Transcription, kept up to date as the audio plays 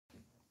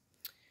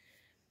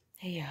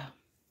Hey y'all.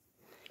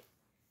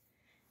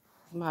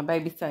 My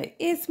baby say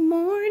it's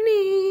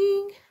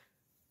morning.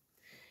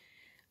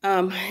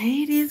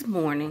 It is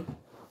morning.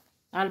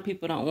 A lot of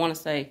people don't want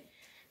to say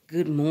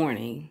good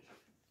morning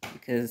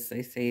because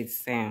they say it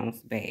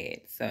sounds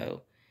bad.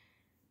 So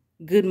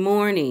good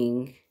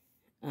morning.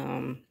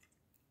 I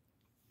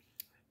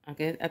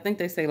think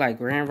they say like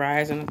grand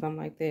rising or something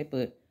like that,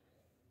 but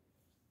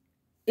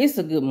it's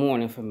a good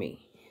morning for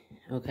me.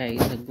 Okay,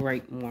 it's a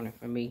great morning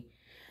for me.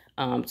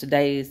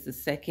 Today is the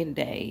second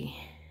day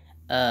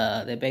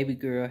that baby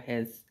girl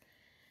has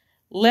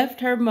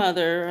left her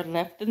mother,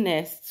 left the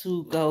nest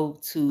to go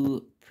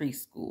to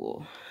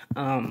preschool.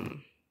 Hold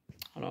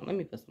on, let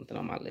me put something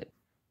on my lip.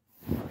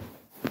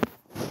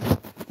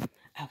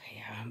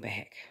 Okay, I'm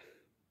back.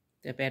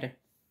 That better?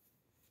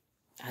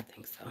 I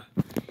think so.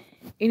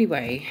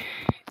 Anyway,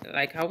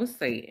 like I was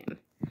saying,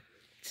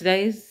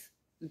 today's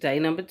day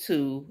number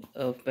 2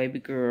 of baby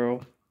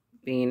girl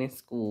being in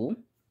school.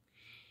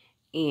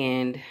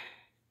 And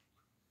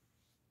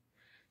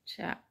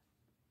child,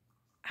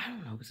 I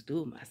don't know what to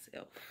do with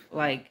myself.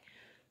 Like,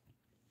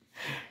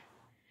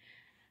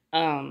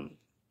 when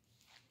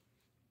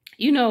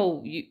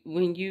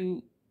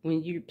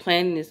you're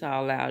planning this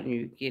all out and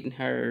you're getting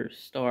her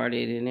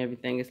started and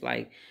everything, it's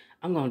like,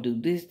 I'm gonna do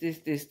this,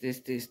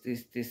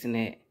 and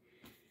that.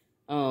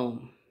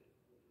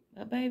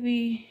 But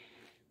baby,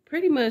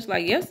 pretty much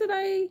like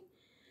yesterday,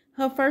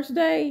 her first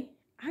day,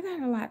 I got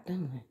a lot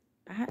done.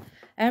 I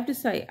have to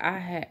say,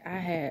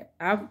 I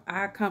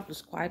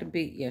accomplished quite a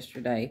bit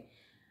yesterday.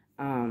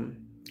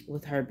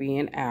 With her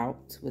being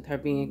out, with her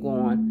being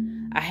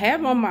gone, I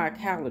have on my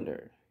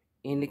calendar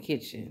in the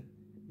kitchen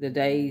the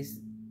days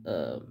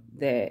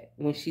that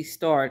when she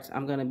starts,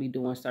 I'm going to be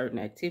doing certain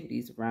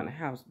activities around the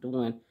house,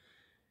 doing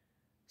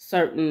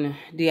certain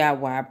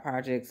DIY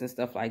projects and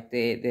stuff like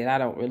that I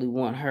don't really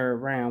want her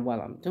around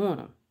while I'm doing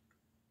them.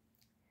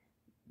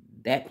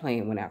 That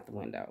plan went out the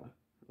window,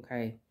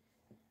 okay?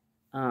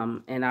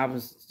 And I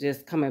was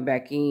just coming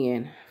back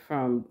in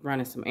from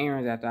running some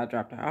errands after I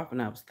dropped her off,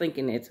 and I was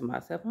thinking that to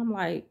myself. I'm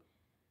like,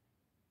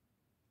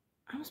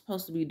 I'm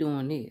supposed to be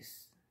doing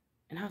this.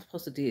 And I was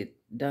supposed to have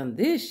done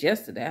this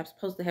yesterday. I was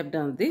supposed to have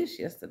done this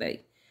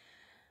yesterday.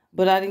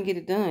 But I didn't get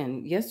it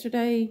done.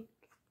 Yesterday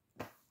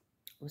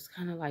was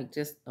kind of like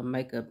just a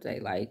makeup day.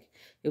 Like,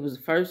 it was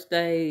the first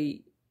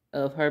day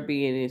of her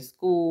being in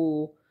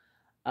school.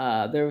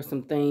 There were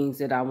some things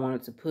that I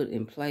wanted to put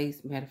in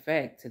place. Matter of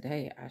fact,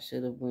 today I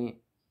should have went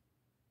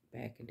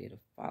back and did a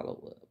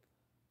follow-up.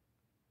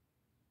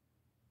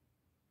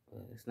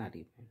 Well, it's not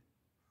even.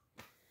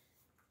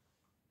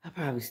 I'll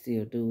probably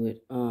still do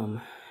it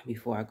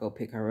before I go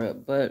pick her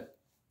up. But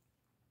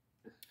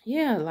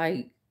yeah,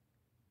 like,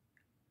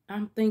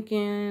 I'm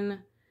thinking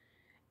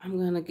I'm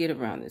going to get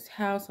around this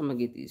house. I'm going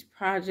to get these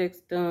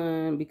projects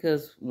done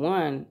because,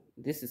 one,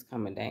 this is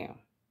coming down.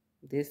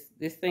 This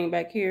thing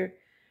back here,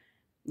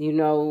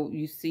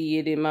 you see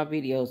it in my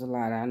videos a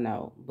lot, I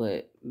know.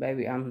 But,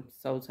 baby, I'm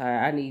so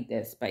tired. I need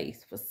that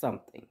space for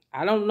something.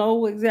 I don't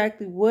know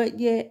exactly what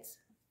yet,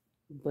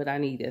 but I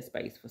need that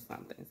space for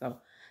something. So,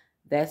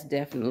 that's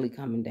definitely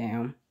coming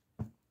down.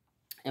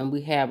 And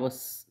we have a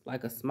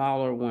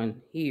smaller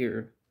one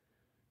here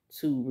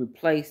to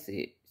replace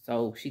it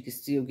so she could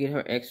still get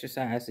her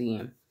exercise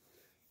in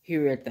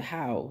here at the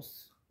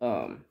house.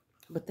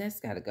 But that's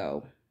got to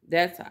go.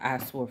 That's an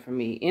eyesore for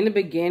me. In the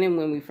beginning,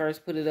 when we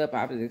first put it up,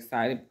 I was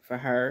excited for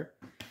her.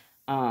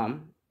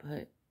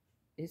 But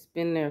it's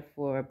been there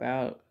for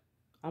about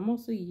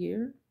almost a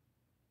year.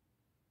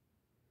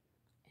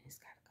 And it's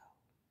got to go.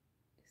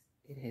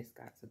 It has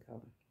got to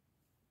go.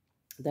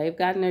 They've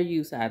gotten their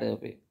use out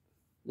of it.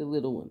 The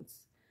little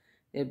ones.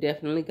 They've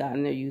definitely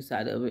gotten their use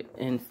out of it.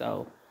 And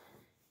so,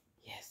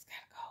 yes,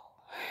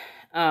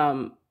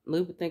 gotta go. We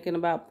were thinking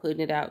about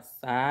putting it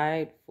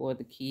outside for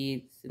the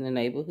kids in the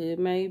neighborhood,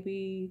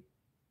 maybe.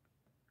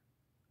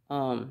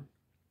 In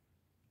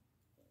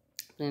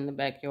the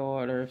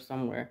backyard or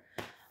somewhere.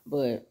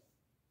 But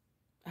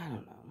I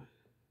don't know.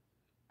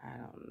 I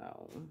don't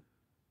know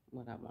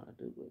what I want to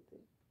do with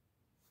it.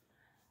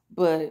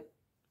 But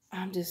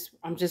I'm just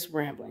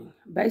rambling.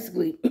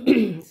 Basically,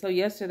 so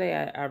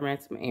yesterday I ran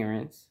some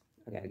errands.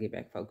 I gotta get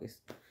back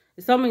focused.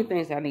 There's so many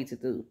things I need to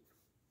do.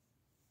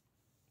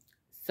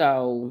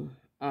 So,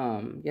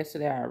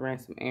 yesterday I ran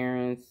some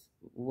errands.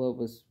 What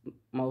was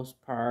most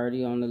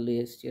priority on the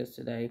list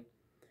yesterday.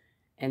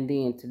 And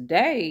then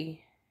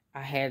today,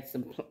 I had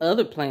some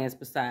other plans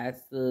besides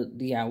the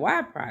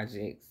DIY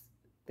projects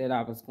that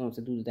I was going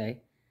to do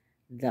today.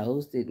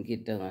 Those didn't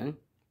get done.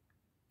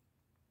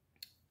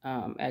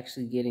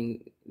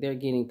 They're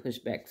getting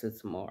pushed back to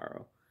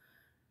tomorrow.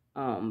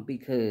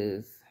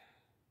 Because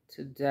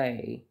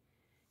today,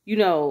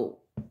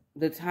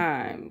 the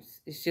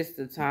times, it's just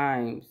the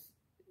times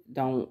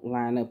don't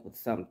line up with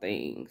some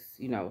things.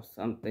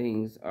 Some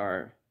things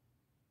are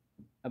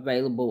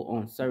available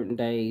on certain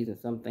days and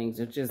some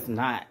things are just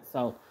not.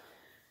 So,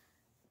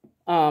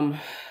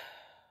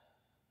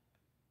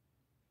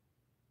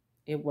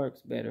 it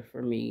works better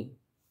for me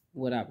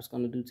what I was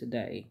going to do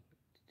today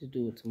to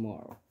do it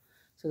tomorrow.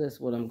 So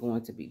that's what I'm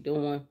going to be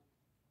doing.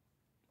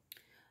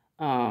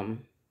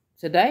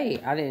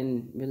 Today I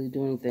didn't really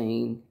do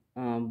anything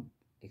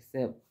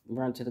except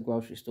run to the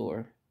grocery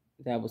store.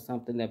 That was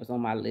something that was on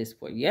my list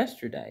for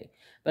yesterday.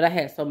 But I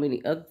had so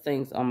many other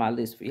things on my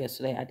list for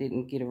yesterday, I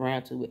didn't get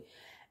around to it.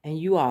 And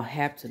you all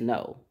have to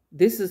know,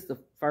 this is the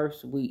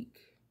first week.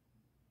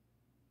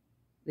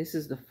 This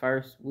is the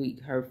first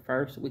week, her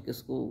first week of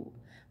school.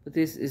 But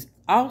this is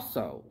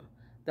also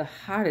the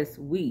hottest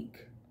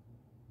week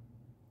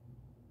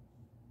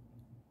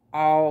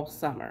all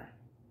summer.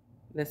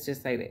 Let's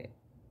just say that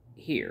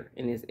here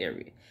in this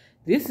area.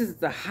 This is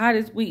the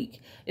hottest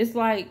week. It's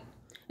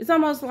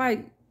almost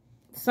like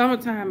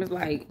summertime is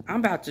like I'm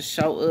about to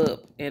show up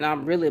and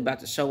I'm really about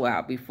to show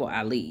out before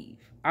I leave.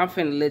 I'm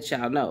finna let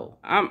y'all know.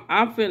 I'm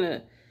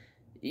finna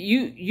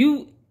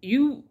you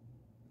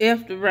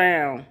effed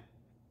around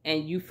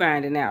and you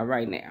finding out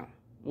right now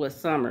what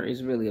summer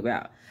is really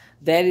about.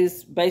 That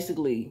is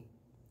basically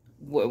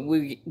what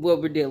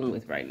we're dealing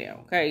with right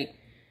now, okay?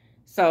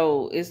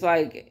 So it's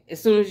like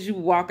as soon as you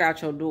walk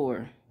out your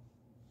door,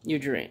 you're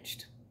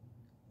drenched,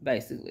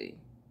 basically,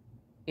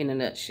 in a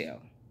nutshell.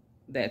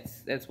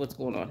 That's what's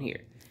going on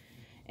here.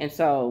 And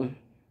so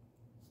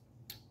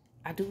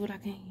I do what I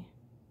can.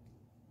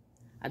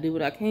 I do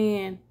what I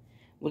can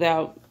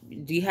without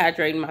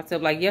dehydrating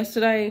myself. Like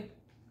yesterday,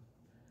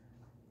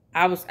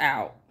 I was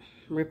out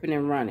ripping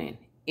and running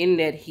in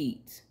that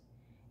heat.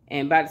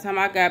 And by the time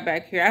I got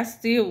back here, I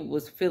still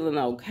was feeling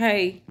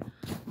okay.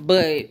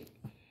 But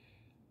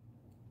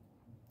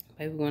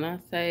baby, when I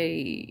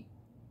say,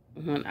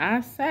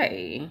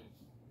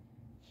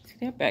 see,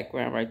 that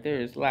background right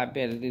there is a lot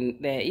better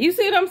than that. You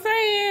see what I'm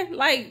saying?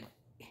 Like,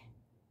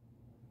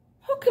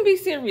 who can be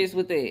serious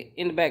with that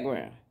in the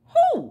background?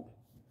 Who?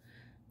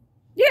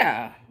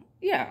 Yeah.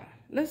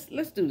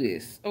 Let's do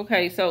this.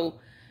 Okay, so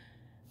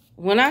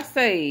when I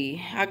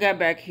say I got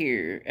back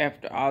here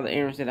after all the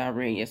errands that I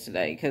ran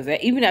yesterday, because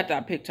even after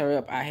I picked her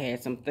up, I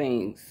had some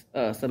things,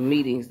 some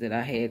meetings that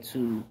I had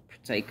to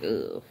partake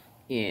of,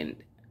 and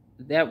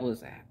that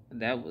was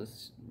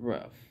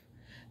rough.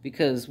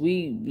 Because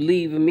we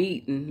leave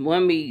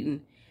one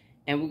meeting,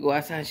 and we go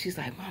outside, and she's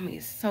like, Mommy,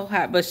 it's so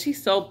hot. But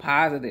she's so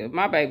positive.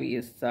 My baby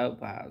is so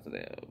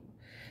positive.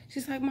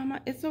 She's like,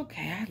 Mama, it's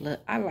okay.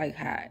 I like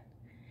hot.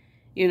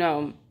 You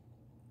know,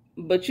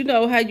 but you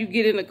know how you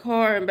get in the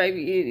car, and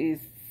baby, it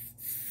is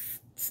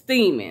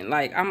steaming.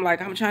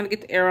 I'm trying to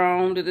get the air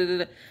on. Da, da, da,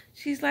 da.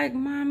 She's like,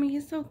 Mommy,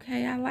 it's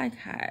okay. I like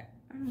hot.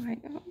 I'm like,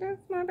 oh,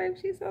 that's my baby.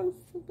 She's so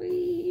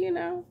sweet, you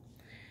know.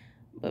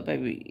 But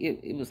baby,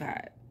 it was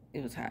hot.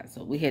 It was hot,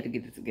 so we had to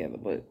get it together.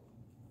 But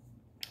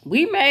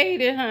we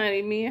made it,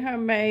 honey. Me and her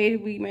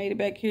we made it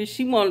back here.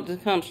 She wanted to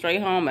come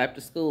straight home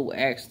after school,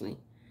 actually.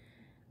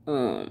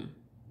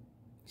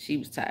 She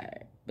was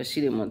tired, but she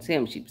didn't want to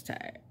tell me she was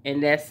tired.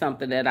 And that's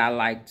something that I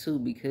like, too,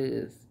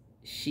 because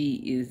she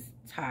is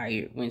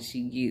tired when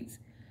she gets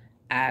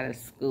out of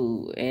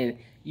school. And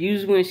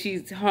usually when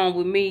she's home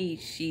with me,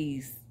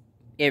 she's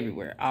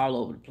everywhere, all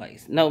over the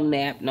place. No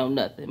nap, no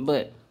nothing.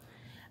 But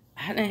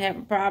I didn't have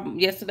a problem.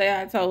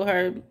 Yesterday, I told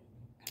her,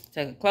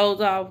 take her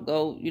clothes off,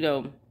 go,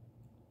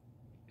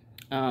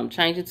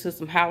 change into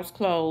some house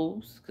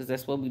clothes, because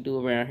that's what we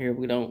do around here.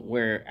 We don't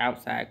wear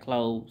outside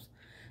clothes.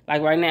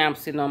 Like right now, I'm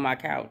sitting on my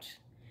couch,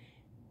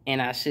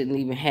 and I shouldn't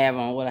even have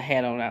on what I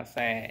had on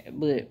outside.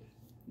 But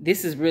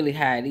this is really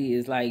how it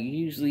is. Like,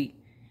 usually,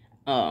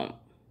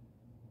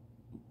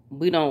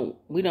 we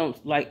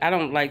don't like, I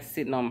don't like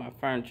sitting on my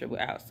furniture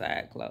with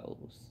outside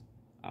clothes.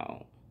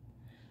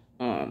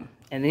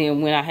 And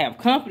then when I have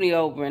company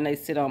over and they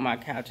sit on my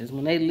couches,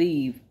 when they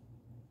leave,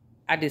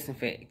 I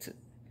disinfect.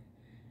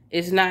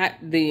 It's not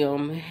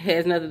them. It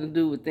has nothing to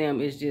do with them.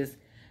 It's just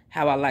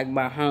how I like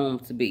my home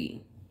to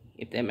be,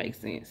 if that makes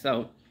sense.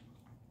 So,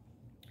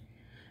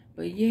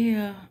 but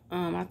yeah,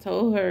 I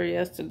told her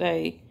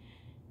yesterday,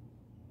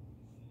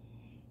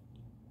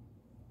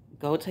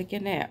 go take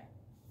your nap.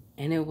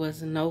 And it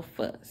was no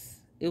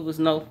fuss. It was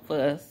no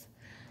fuss.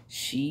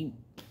 She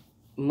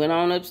went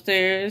on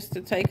upstairs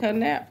to take her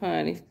nap,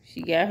 honey.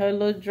 She got her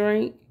little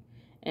drink,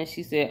 and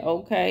she said,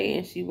 okay,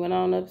 and she went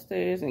on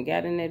upstairs and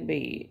got in that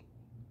bed.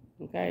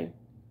 Okay?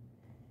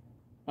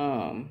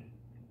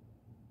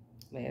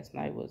 Last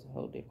night was a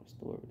whole different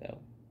story, though.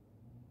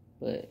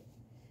 But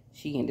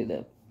she ended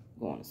up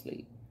going to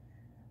sleep.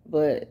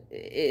 But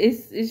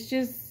it's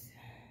just,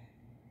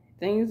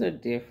 things are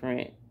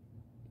different,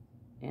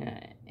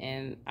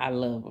 and I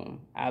love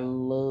them. I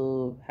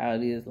love how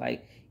it is.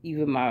 Like,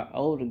 even my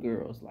older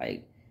girls,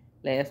 like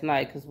last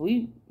night, because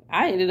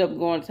I ended up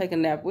going to take a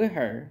nap with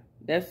her.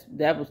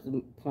 That was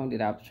the point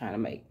that I was trying to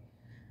make.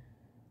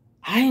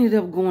 I ended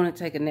up going to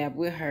take a nap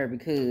with her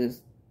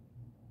because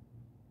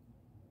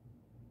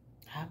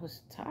I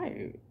was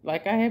tired.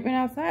 Like, I had been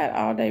outside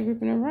all day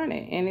ripping and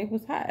running, and it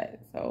was hot.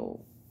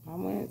 So I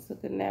went and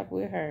took a nap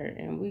with her,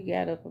 and we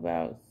got up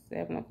about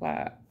 7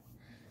 o'clock.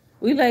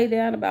 We laid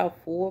down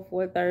about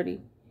 4:30,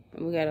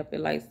 and we got up at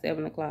like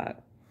 7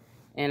 o'clock.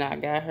 And I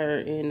got her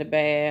in the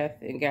bath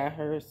and got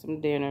her some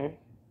dinner.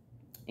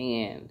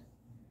 And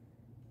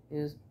it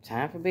was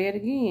time for bed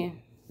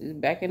again. She was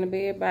back in the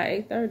bed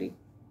by 8:30.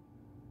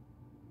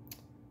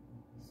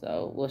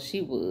 So, well,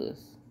 she was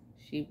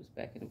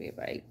back in the bed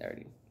by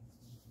 8:30.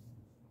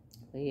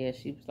 But yeah,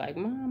 she was like,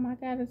 Mom, I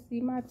gotta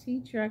see my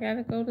teacher. I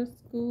gotta go to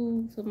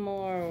school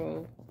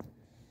tomorrow.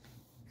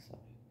 So,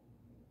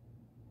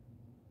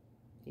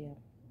 yeah,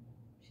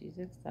 she's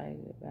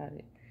excited about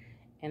it.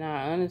 And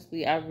I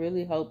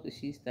really hope that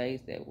she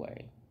stays that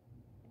way.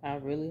 I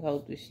really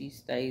hope that she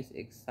stays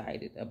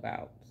excited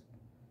about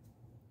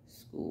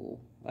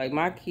school. Like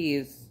my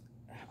kids,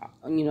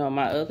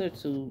 my other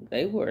two,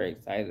 they were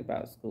excited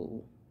about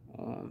school.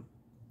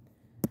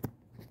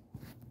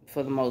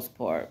 For the most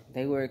part,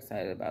 they were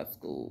excited about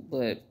school.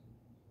 But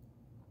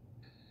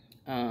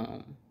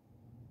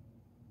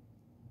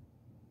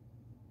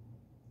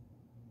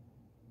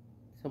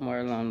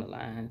somewhere along the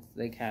lines,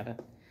 they kind of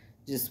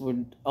just were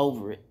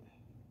over it.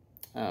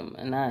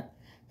 And I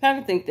kind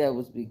of think that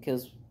was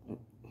because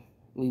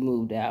we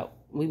moved out.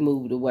 We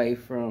moved away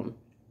from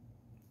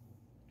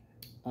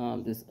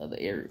this other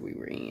area we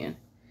were in.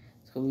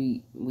 So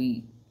we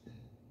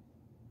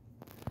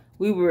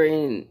were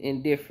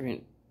in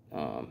different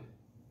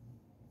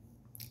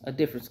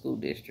different school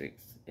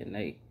districts, and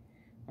they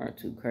weren't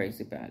too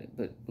crazy about it.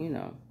 But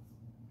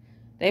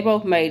they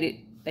both made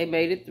it. They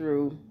made it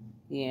through,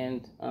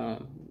 and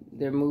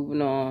they're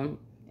moving on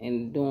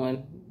and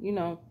doing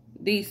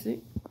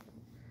decent.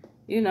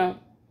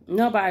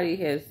 Nobody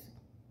has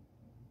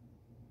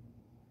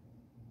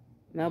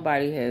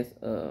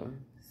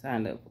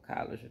signed up for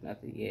college or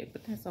nothing yet,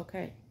 but that's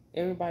okay.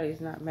 Everybody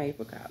is not made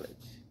for college.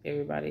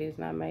 Everybody is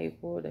not made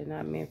for it. They're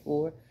not meant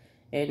for it.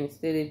 And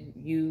instead of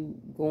you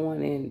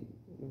going and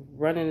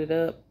running it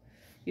up,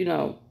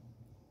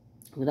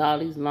 with all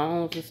these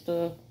loans and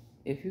stuff,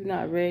 if you're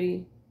not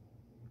ready,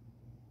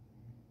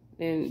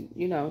 then,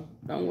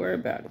 don't worry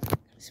about it.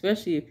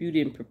 Especially if you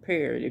didn't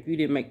prepare, if you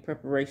didn't make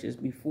preparations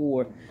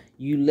before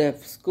you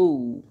left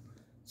school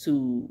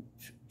to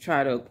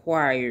try to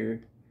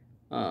acquire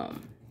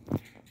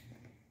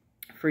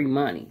free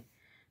money.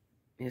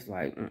 It's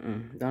like,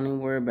 don't even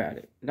worry about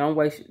it. Don't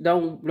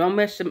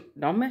mess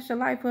your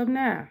life up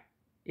now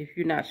if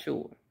you're not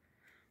sure.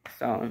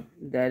 So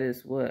that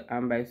is what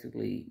I'm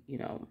basically,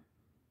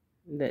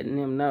 letting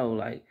them know.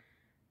 Like,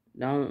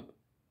 don't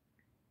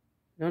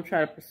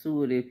try to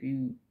pursue it if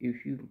you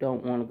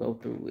don't want to go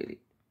through with it.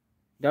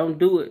 Don't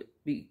do it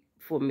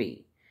for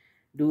me.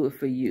 Do it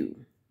for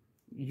you.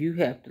 You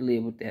have to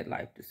live with that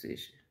life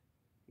decision,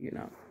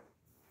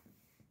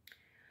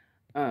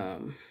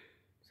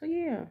 So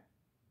yeah,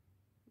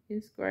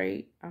 it's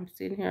great. I'm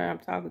sitting here, I'm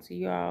talking to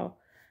y'all.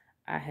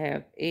 I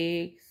have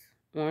eggs,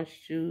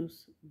 orange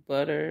juice,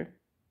 butter.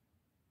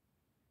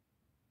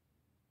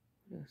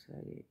 What else I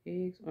did?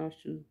 Eggs, orange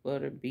juice,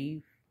 butter,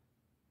 beef,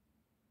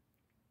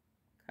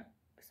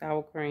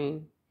 sour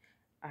cream.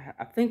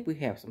 I think we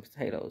have some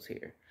potatoes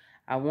here.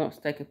 I want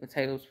steak and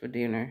potatoes for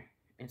dinner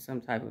and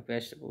some type of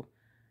vegetable.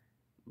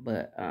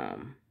 But,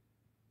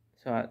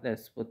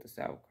 that's what the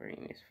sour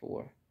cream is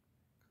for.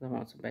 Because I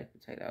want some baked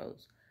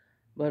potatoes.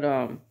 But,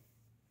 I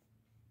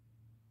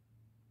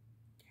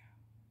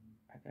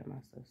got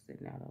my stuff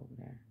sitting out over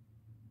there.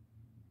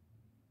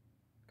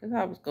 Because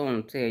I was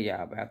going to tell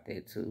y'all about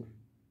that too.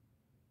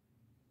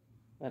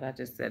 But I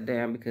just sat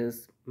down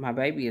because my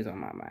baby is on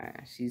my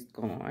mind. She's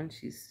gone.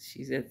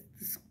 She's at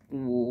the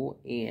school,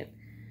 and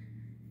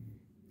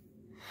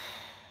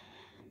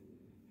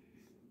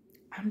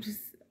I'm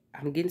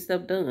getting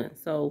stuff done.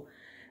 So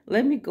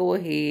let me go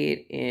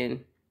ahead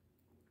and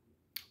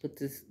put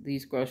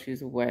these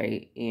groceries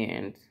away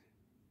and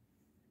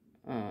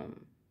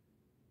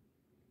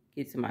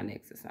get to my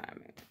next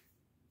assignment.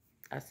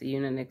 I'll see you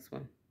in the next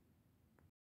one.